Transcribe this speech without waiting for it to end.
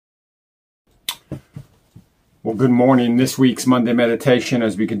Well, good morning. This week's Monday meditation,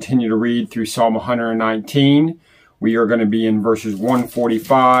 as we continue to read through Psalm 119, we are going to be in verses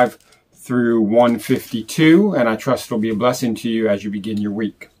 145 through 152, and I trust it'll be a blessing to you as you begin your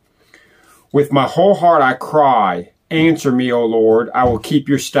week. With my whole heart I cry, answer me, O Lord, I will keep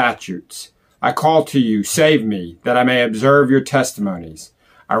your statutes. I call to you, save me, that I may observe your testimonies.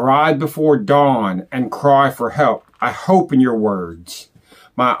 I rise before dawn and cry for help. I hope in your words.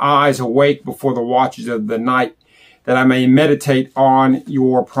 My eyes awake before the watches of the night, that I may meditate on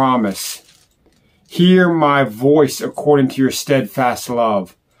your promise. Hear my voice according to your steadfast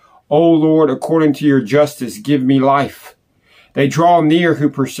love. O Lord, according to your justice, give me life. They draw near who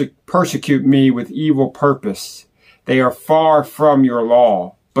persecute me with evil purpose. They are far from your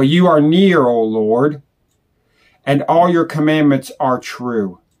law, but you are near, O Lord, and all your commandments are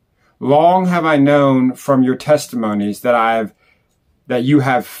true. Long have I known from your testimonies that you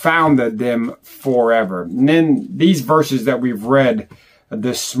have founded them forever. And then these verses that we've read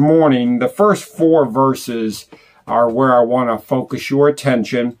this morning, the first four verses are where I want to focus your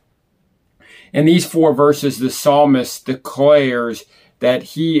attention. In these four verses, the psalmist declares that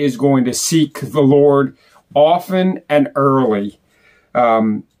he is going to seek the Lord often and early.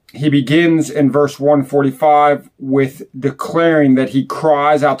 He begins in verse 145 with declaring that he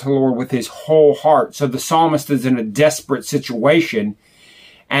cries out to the Lord with his whole heart. So the psalmist is in a desperate situation.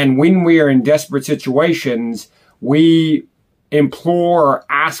 And when we are in desperate situations, we implore or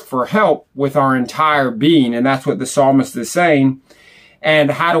ask for help with our entire being. And that's what the psalmist is saying.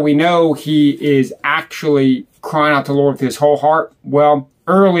 And how do we know he is actually crying out to the Lord with his whole heart? Well,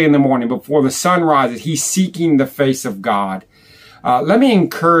 early in the morning, before the sun rises, he's seeking the face of God. Let me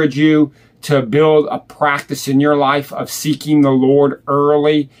encourage you to build a practice in your life of seeking the Lord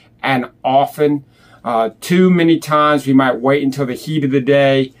early and often. Too many times we might wait until the heat of the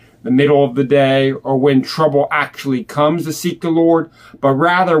day, the middle of the day, or when trouble actually comes to seek the Lord. But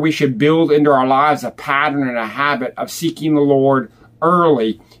rather we should build into our lives a pattern and a habit of seeking the Lord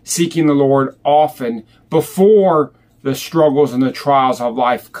early, seeking the Lord often, before the struggles and the trials of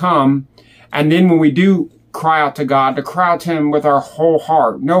life come. And then when we do cry out to God, to cry out to Him with our whole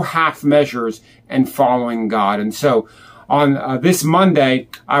heart, no half measures, and following God. And so on this Monday,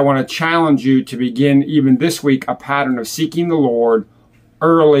 I want to challenge you to begin even this week a pattern of seeking the Lord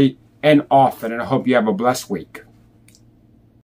early and often. And I hope you have a blessed week.